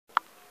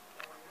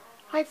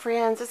Hi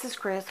friends, this is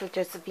Chris with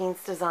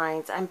Josephine's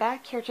Designs. I'm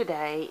back here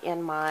today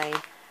in my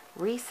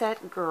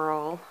Reset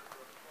Girl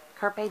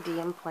Carpe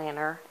Diem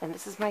planner, and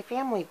this is my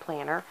family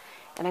planner,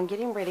 and I'm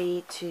getting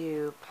ready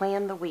to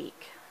plan the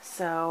week.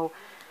 So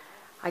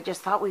I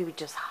just thought we would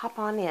just hop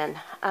on in.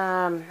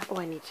 Oh,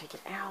 I need to take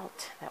it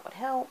out. That would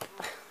help.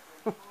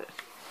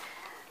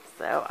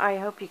 So I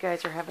hope you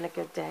guys are having a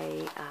good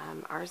day.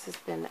 Ours has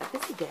been a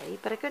busy day,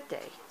 but a good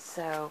day.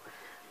 So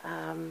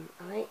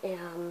I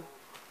am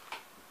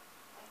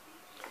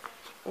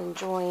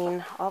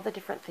enjoying all the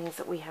different things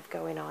that we have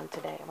going on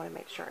today. I want to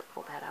make sure I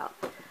pull that out.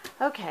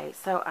 Okay,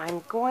 so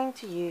I'm going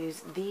to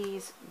use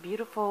these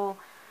beautiful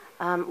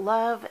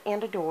Love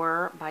and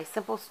Adore by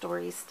Simple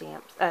Stories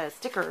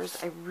stickers.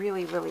 I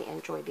really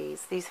enjoy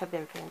these. These have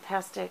been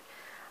fantastic.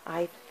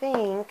 I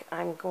think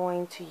I'm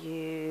going to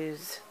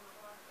use,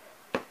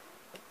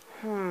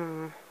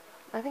 I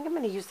think I'm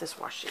going to use this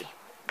washi.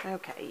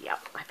 Okay,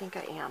 yep, I think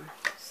I am.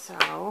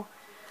 So,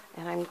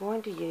 and I'm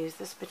going to use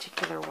this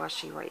particular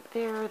washi right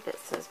there that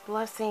says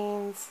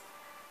blessings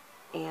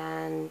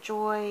and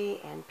joy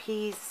and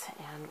peace,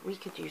 and we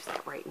could use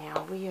that right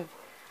now. We have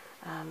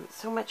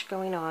so much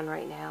going on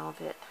right now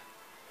that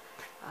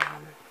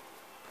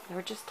there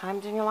are just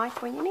times in your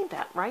life when you need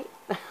that, right?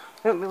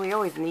 I mean, we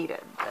always need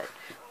it, but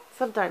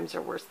sometimes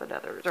they're worse than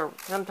others, or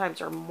sometimes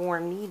they're more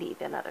needy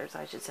than others,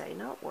 I should say,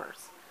 not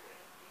worse.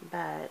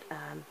 But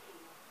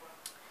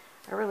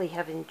I really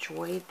have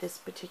enjoyed this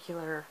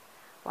particular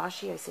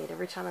washi. I say it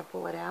every time I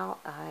pull it out.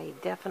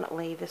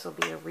 This will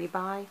be a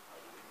rebuy.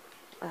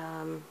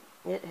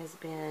 It has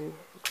been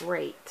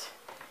great,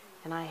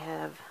 and I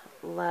have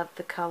loved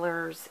the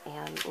colors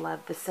and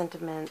loved the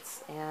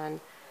sentiments and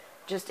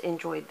just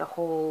enjoyed the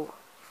whole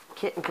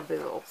kit and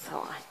caboodle.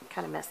 So I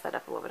kind of messed that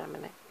up a little bit. I'm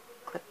going to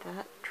clip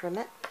that, trim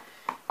it.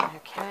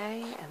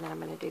 Okay, and then I'm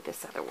going to do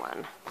this other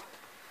one.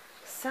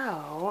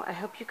 So I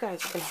hope you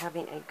guys have been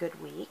having a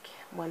good week,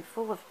 one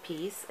full of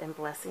peace and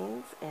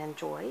blessings and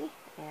joy.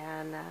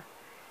 And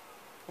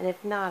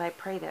if not, I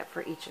pray that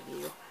for each of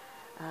you.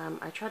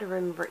 I try to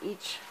remember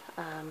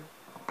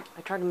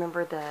I try to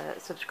remember the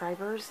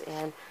subscribers,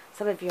 and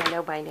some of you I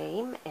know by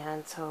name,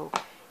 and so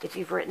if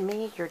you've written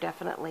me, you're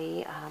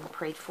definitely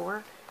prayed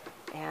for,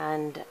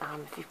 and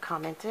if you've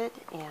commented,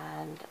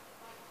 and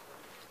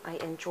I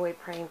enjoy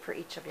praying for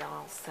each of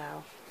y'all.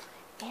 So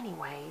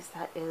anyways,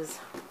 that is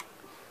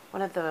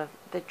one of the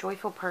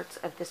joyful parts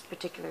of this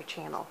particular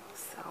channel.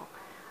 So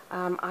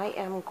I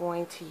am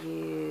going to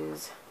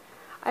use,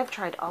 I've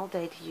tried all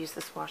day to use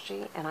this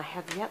washi, and I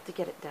have yet to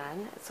get it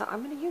done, so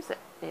I'm going to use it.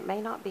 It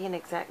may not be an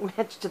exact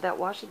match to that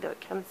washi, though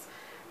it comes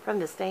from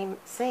the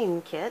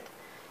same kit.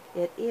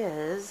 It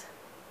is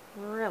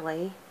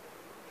really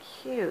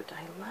cute.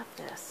 I love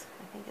this.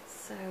 I think it's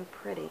so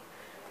pretty.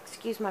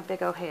 Excuse my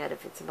big old head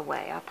if it's in the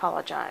way. I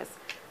apologize.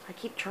 I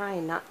keep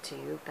trying not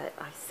to, but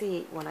I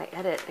see when I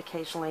edit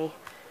occasionally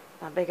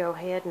my big old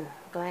head and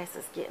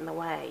glasses get in the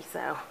way,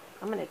 so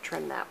I'm going to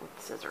trim that with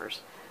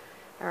scissors.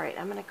 Alright,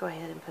 I'm going to go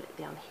ahead and put it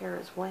down here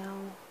as well.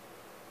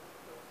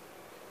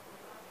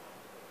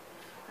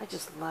 I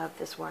just love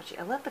this washi.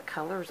 I love the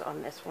colors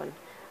on this one.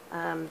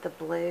 The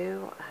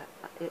blue,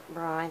 it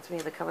reminds me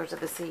of the colors of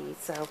the sea,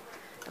 so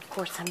of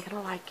course I'm going to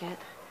like it.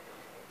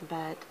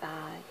 But,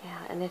 yeah,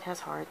 and it has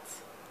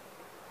hearts.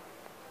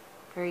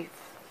 Very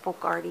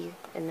folk arty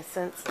in a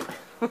sense.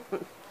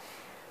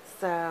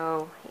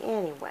 So,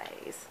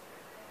 anyways,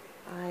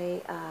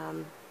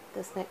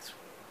 this next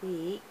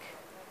week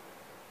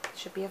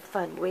should be a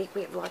fun week.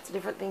 We have lots of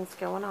different things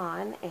going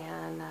on,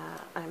 and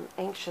I'm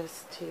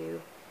anxious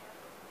to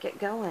get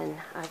going.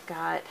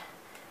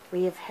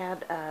 We have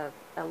had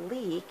a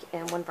leak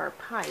in one of our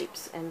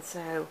pipes, and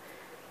so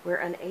we're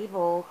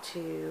unable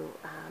to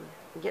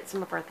get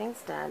some of our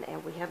things done,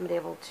 and we haven't been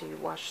able to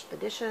wash the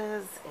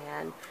dishes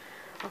and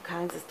all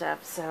kinds of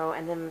stuff. So,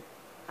 and then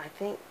I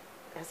think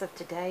as of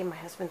today, my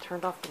husband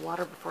turned off the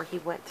water before he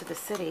went to the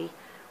city,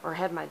 or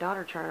had my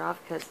daughter turn it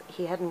off because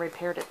he hadn't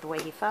repaired it the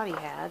way he thought he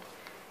had.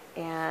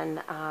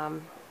 And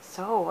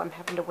so I'm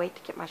having to wait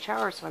to get my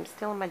shower, so I'm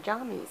still in my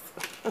jammies.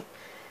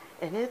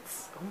 And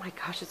it's, oh my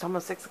gosh, it's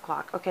almost 6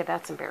 o'clock. Okay,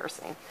 that's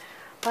embarrassing.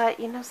 But,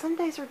 you know, some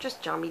days are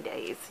just jammy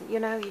days. You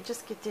know, you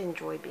just get to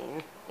enjoy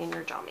being in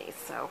your jammies.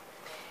 So,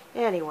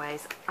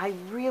 anyways, I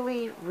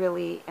really,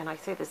 and I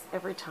say this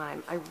every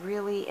time, I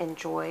really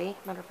enjoy,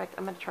 matter of fact,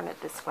 I'm going to turn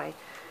it this way.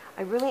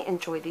 I really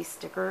enjoy these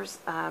stickers.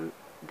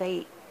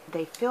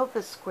 They fill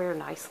the square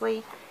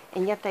nicely,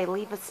 and yet they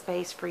leave a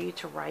space for you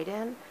to write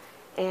in.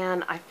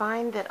 And I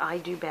find that I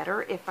do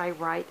better if I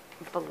write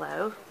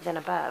below than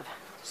above.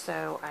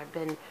 So I've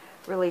been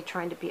really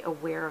trying to be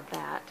aware of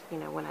that, you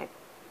know, when I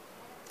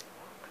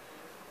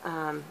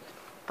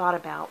thought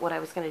about what I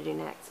was going to do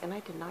next. And I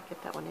did not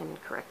get that one in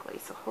correctly.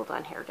 So hold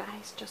on here,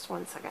 guys. Just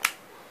one second.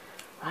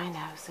 I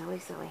know,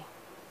 silly.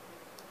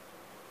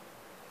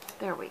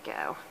 There we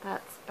go.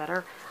 That's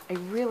better. I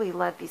really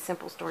love these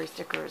Simple Story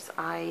stickers.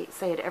 I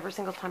say it every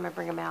single time I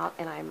bring them out,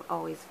 and I'm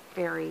always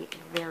very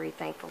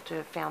thankful to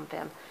have found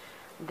them.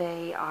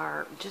 They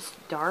are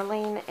just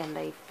darling, and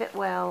they fit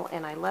well,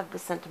 and I love the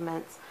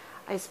sentiments.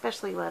 I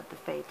especially love the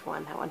Faith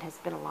one. That one has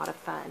been a lot of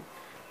fun.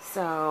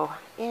 So,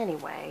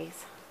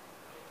 anyways,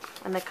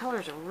 and the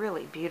colors are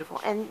really beautiful.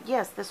 And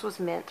yes, this was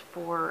meant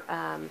for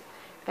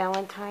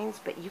Valentine's,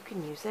 but you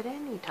can use it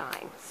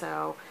anytime.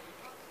 So,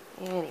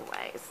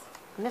 anyways,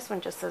 and this one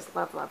just says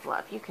love, love,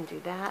 love. You can do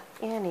that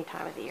any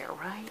time of the year,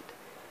 right?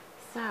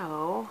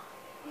 So,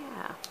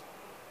 yeah.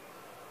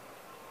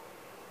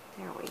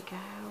 There we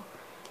go.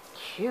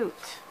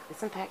 Cute.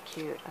 Isn't that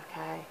cute?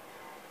 Okay.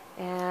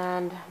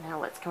 And now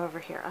let's come over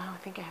here. Oh, I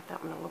think I have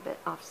that one a little bit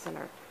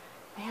off-center.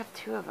 I have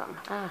two of them.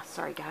 Ah,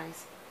 sorry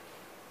guys.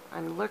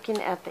 I'm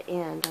looking at the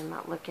end. I'm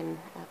not looking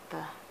at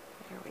the...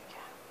 There we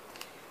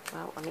go.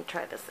 Well, let me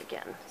try this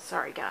again.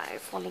 Sorry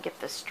guys. Let me get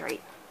this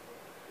straight.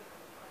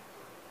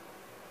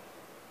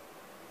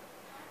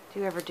 Do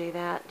you ever do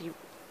that? Do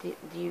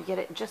you get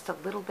it just a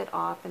little bit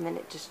off and then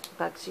it just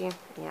bugs you?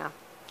 Yeah.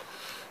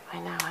 I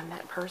know, I'm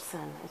that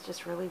person. It's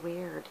just really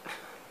weird.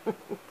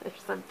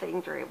 There's some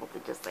things you're able to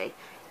just say,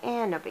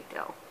 no big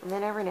deal. And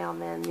then every now and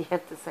then you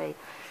have to say,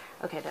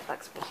 okay, that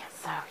bugs me.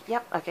 So,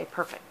 yep, okay,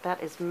 perfect.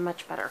 That is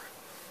much better.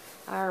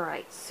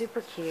 Alright,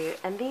 super cute.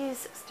 And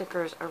these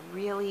stickers are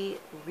really,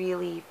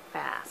 really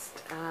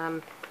fast.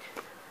 I'm,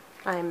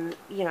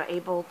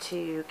 able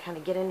to kind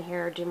of get in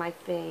here, do my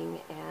thing,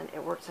 and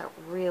it works out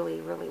really,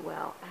 really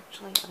well.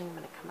 Actually, I think I'm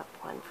going to come up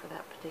one for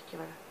that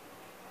particular.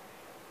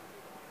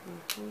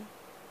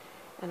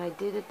 And I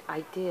did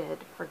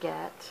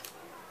forget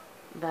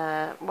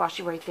the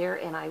washi right there,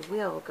 and I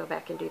will go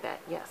back and do that,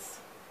 yes.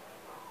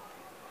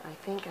 I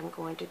think I'm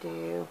going to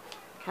do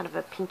kind of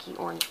a pinky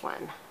orange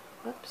one.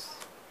 Whoops.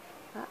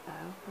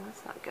 Uh-oh,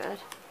 that's not good.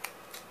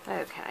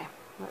 Okay,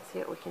 let's see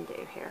what we can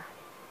do here.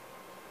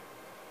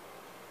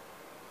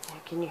 Yeah,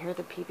 can you hear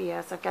the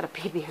PBS? I've got a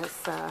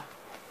PBS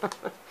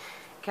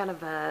kind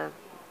of a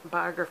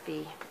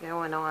biography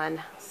going on,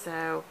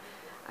 so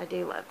I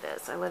do love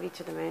this. I love you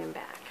to the moon and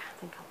back. I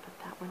think I'll put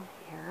that one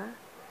here.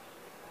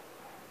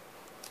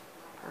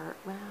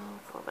 Well,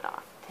 it's a little bit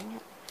off. Dang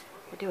it.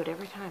 I do it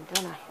every time,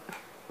 don't I?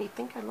 You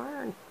think I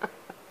learn?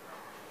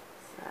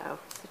 So,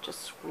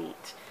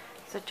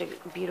 such a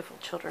beautiful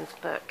children's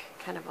book,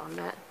 kind of on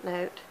that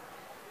note.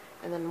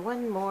 And then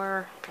one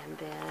more, and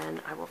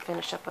then I will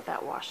finish up with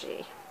that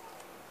washi.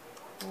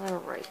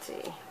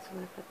 Alrighty, so I'm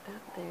going to put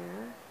that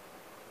there.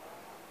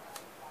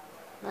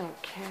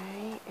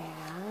 Okay,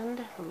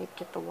 and let me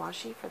get the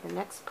washi for the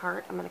next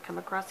part. I'm going to come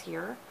across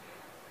here.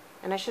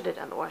 And I should have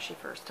done the washi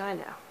first, I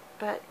know.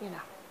 But,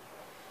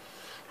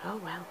 oh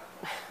well.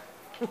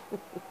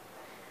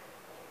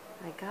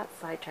 I got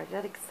sidetracked. I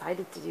got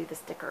excited to do the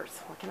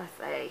stickers. What can I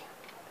say?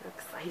 They're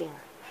exciting.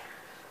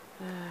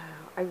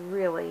 I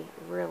really,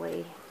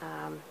 really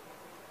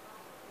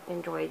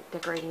enjoyed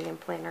decorating in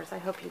planners. I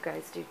hope you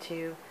guys do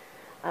too.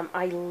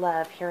 I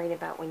love hearing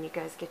about when you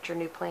guys get your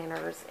new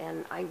planners,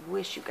 and I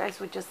wish you guys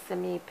would just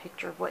send me a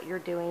picture of what you're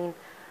doing.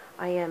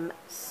 I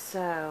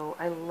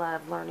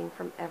love learning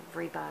from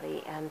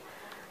everybody, and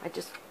I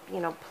just,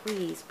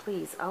 please,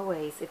 please,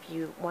 always, if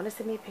you want to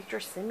send me a picture,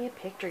 send me a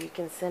picture. You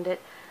can send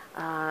it,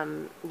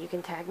 you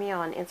can tag me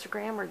on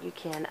Instagram, or you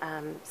can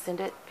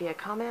send it via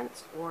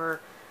comments, or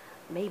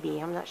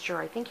maybe, I'm not sure,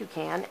 I think you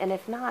can. And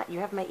if not, you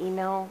have my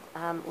email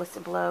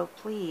listed below.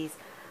 Please,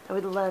 I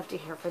would love to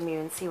hear from you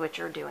and see what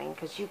you're doing,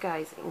 because you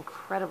guys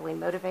incredibly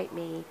motivate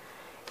me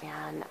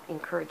and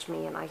encourage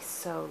me, and I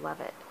so love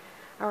it.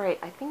 Alright,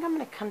 I think I'm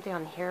going to come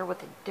down here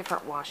with a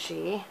different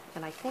washi,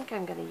 and I think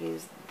I'm going to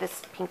use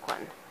this pink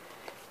one.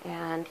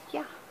 And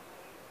yeah.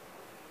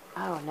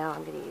 Oh no,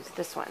 I'm going to use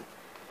this one.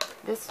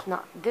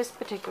 This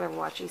particular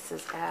washi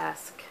says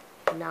ask,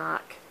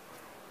 knock.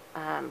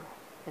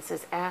 It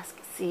says ask,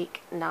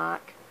 seek,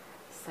 knock.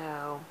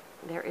 So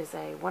there is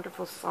a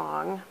wonderful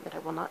song that I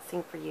will not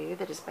sing for you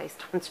that is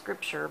based on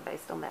scripture,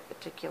 based on that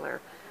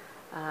particular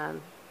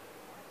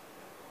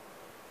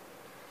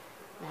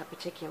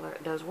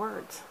those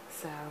words.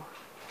 So,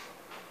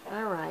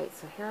 alright,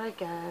 so here I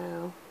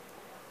go.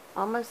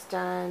 Almost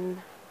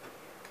done.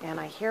 And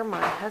I hear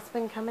my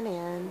husband coming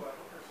in,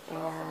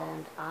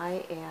 and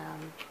I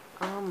am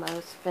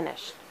almost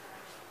finished.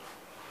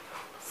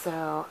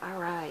 So,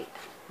 alright.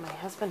 My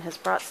husband has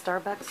brought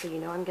Starbucks, so you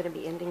know I'm going to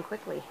be ending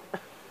quickly.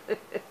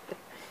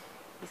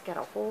 He's got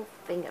a whole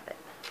thing of it.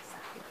 So,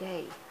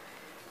 yay.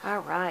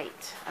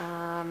 Alright.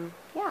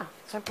 Yeah,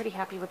 so I'm pretty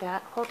happy with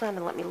that. Hold on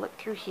and let me look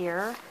through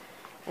here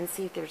and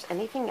see if there's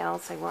anything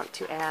else I want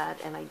to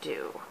add, and I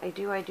do. I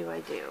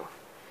do.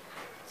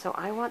 So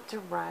I want to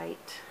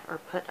write, or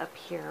put up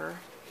here,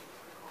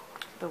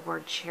 the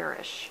word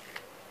cherish.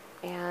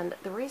 And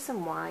the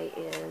reason why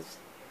is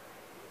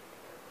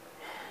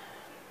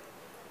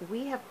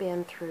we have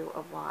been through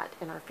a lot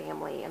in our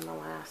family in the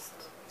last,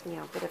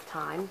 bit of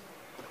time.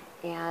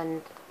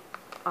 And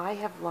I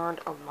have learned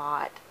a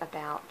lot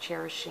about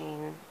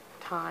cherishing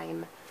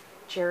time,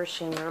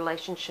 cherishing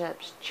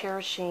relationships,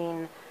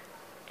 cherishing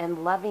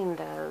and loving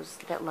those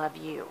that love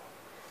you.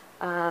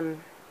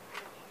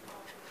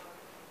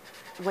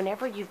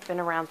 Whenever you've been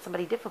around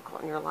somebody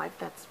difficult in your life,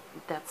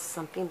 that's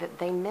something that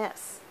they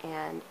miss.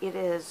 And it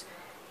is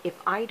if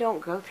I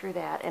don't go through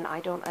that and I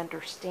don't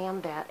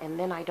understand that, and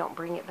then I don't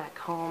bring it back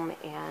home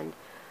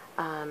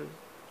um,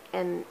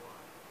 and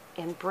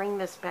and bring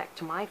this back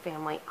to my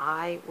family,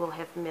 I will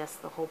have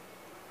missed the whole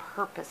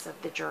purpose of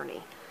the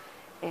journey.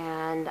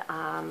 And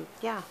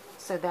yeah,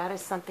 so that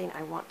is something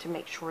I want to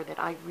make sure that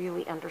I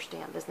really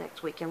understand this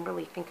next week and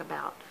really think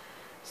about.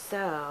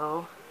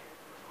 So,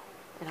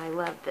 and I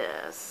love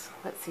this.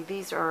 Let's see,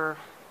 these are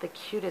the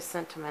cutest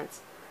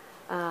sentiments.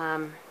 All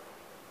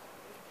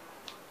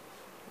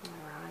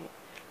right.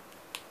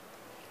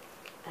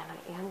 And I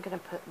am going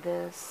to put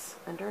this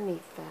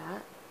underneath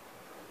that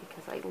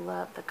because I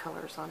love the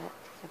colors on it.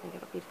 I think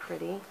it'll be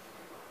pretty.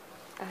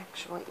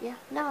 Actually, yeah,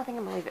 no, I think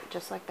I'm going to leave it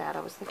just like that.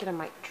 I was thinking I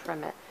might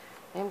trim it.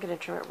 I am going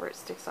to trim it where it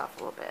sticks off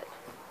a little bit.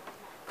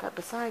 But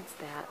besides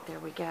that, there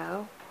we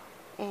go.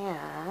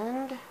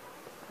 And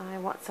I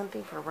want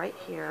something for right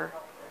here.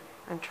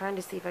 I'm trying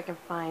to see if I can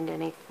find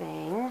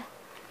anything.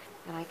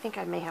 And I think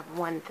I may have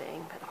one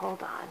thing, but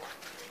hold on.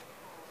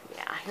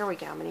 Yeah, here we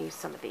go. I'm going to use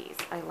some of these.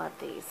 I love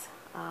these.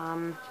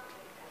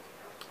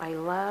 I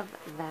love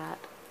that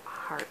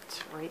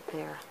heart right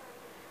there.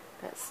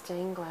 That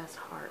stained glass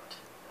heart.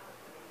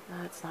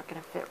 It's not going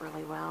to fit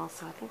really well,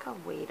 so I think I'll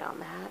wait on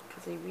that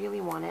because I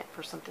really want it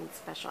for something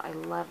special. I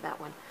love that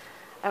one.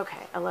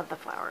 Okay, I love the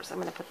flowers. I'm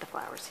going to put the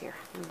flowers here.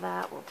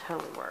 That will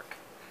totally work.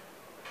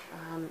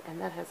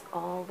 And that has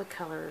all the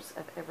colors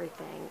of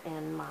everything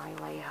in my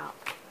layout.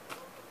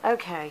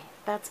 Okay,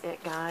 that's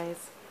it,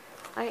 guys.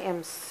 I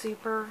am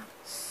super,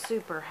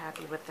 super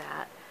happy with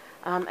that.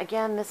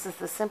 Again, this is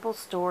the Simple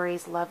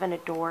Stories Love and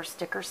Adore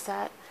sticker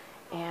set,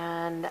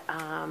 and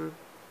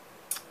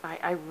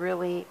I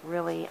really,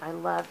 really, I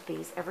love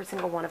these. Every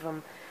single one of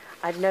them.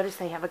 I've noticed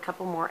they have a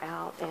couple more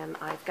out, and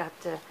I've got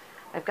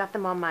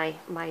them on my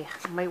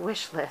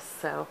wish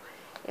list. So,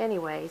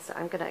 anyways,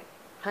 I'm gonna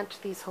punch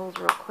these holes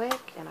real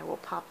quick, and I will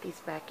pop these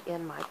back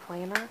in my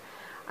planner.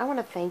 I want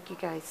to thank you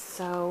guys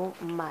so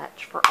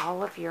much for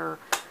all of your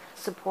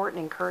support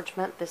and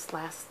encouragement this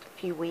last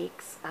few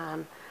weeks.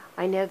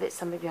 I know that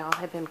some of y'all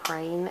have been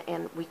praying,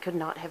 and we could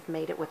not have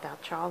made it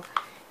without y'all.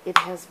 It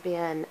has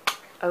been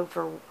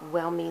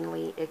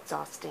overwhelmingly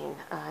exhausting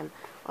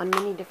on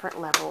many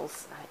different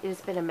levels. It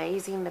has been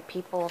amazing, the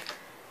people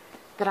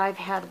that I've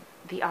had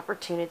the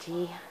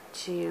opportunity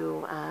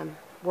to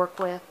work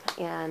with,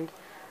 and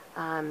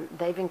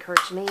they've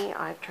encouraged me.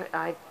 I've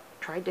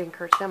tried to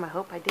encourage them. I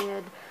hope I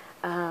did.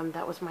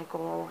 That was my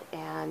goal,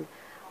 and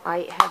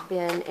I have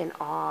been in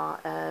awe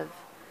of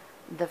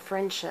the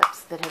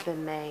friendships that have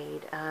been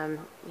made.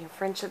 You know,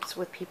 friendships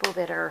with people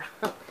that are,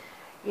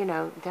 you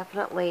know,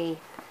 definitely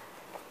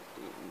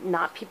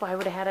not people I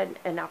would have had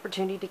an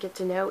opportunity to get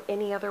to know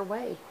any other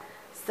way.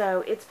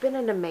 So it's been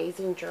an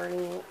amazing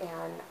journey,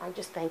 and I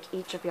just thank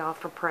each of y'all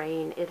for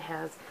praying. It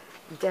has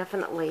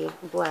definitely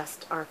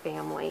blessed our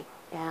family,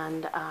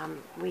 and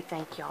we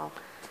thank y'all.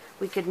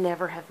 We could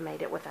never have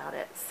made it without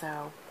it.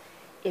 So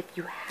if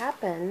you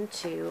happen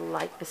to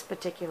like this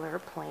particular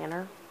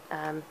planner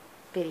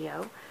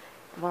video,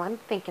 while I'm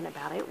thinking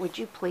about it, would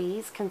you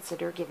please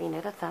consider giving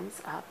it a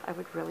thumbs up? I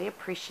would really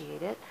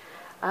appreciate it.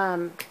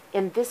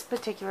 In this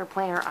particular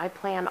planner, I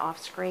plan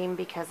off screen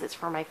because it's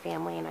for my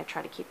family, and I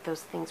try to keep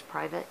those things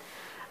private.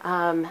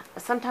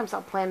 Sometimes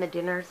I'll plan the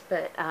dinners,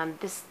 but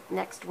this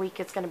next week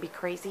it's going to be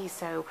crazy,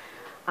 so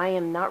I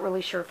am not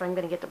really sure if I'm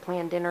going to get to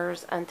plan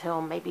dinners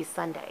until maybe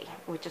Sunday,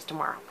 which is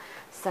tomorrow.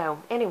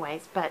 So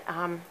anyways, but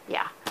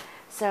yeah.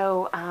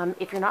 So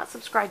if you're not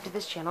subscribed to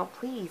this channel,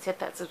 please hit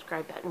that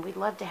subscribe button. We'd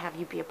love to have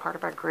you be a part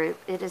of our group.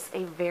 It is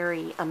a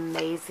very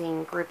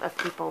amazing group of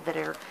people that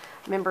are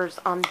members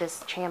on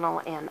this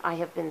channel, and I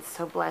have been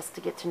so blessed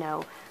to get to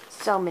know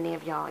so many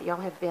of y'all.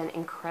 Y'all have been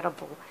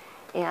incredible,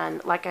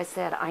 and like I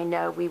said, I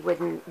know we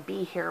wouldn't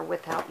be here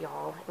without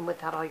y'all and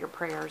without all your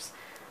prayers.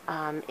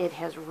 It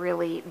has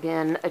really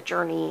been a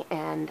journey,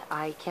 and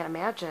I can't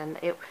imagine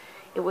it.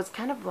 It was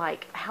kind of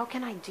like, how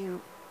can I do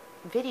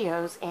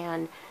videos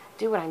and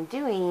do what I'm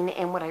doing?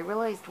 And what I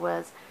realized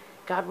was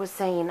God was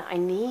saying, I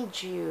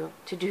need you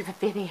to do the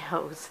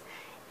videos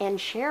and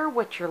share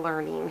what you're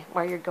learning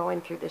while you're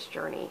going through this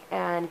journey.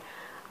 And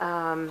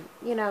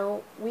you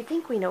know, we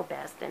think we know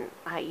best, and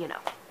you know,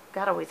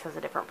 God always has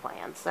a different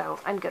plan, so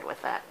I'm good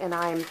with that, and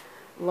I'm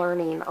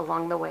learning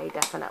along the way,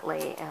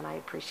 definitely, and I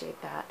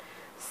appreciate that.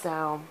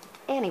 So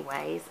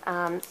anyways,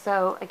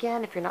 so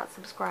again, if you're not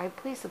subscribed,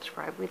 please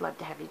subscribe. We'd love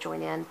to have you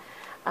join in.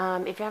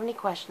 If you have any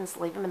questions,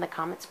 leave them in the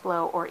comments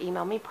below, or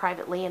email me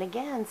privately. And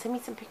again, send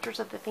me some pictures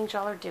of the things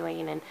y'all are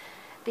doing and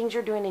things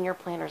you're doing in your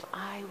planners.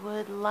 I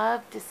would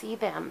love to see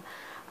them.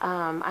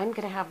 I'm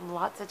going to have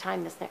lots of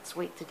time this next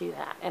week to do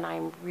that, and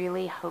I'm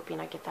really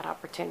hoping I get that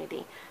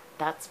opportunity.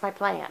 That's my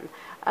plan.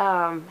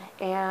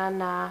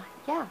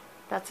 Yeah,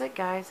 that's it,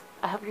 guys.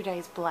 I hope your day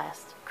is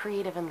blessed,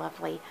 creative, and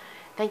lovely.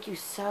 Thank you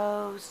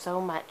so, so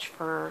much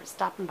for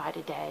stopping by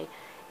today,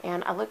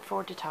 and I look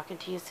forward to talking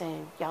to you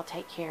soon. Y'all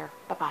take care.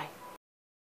 Bye-bye.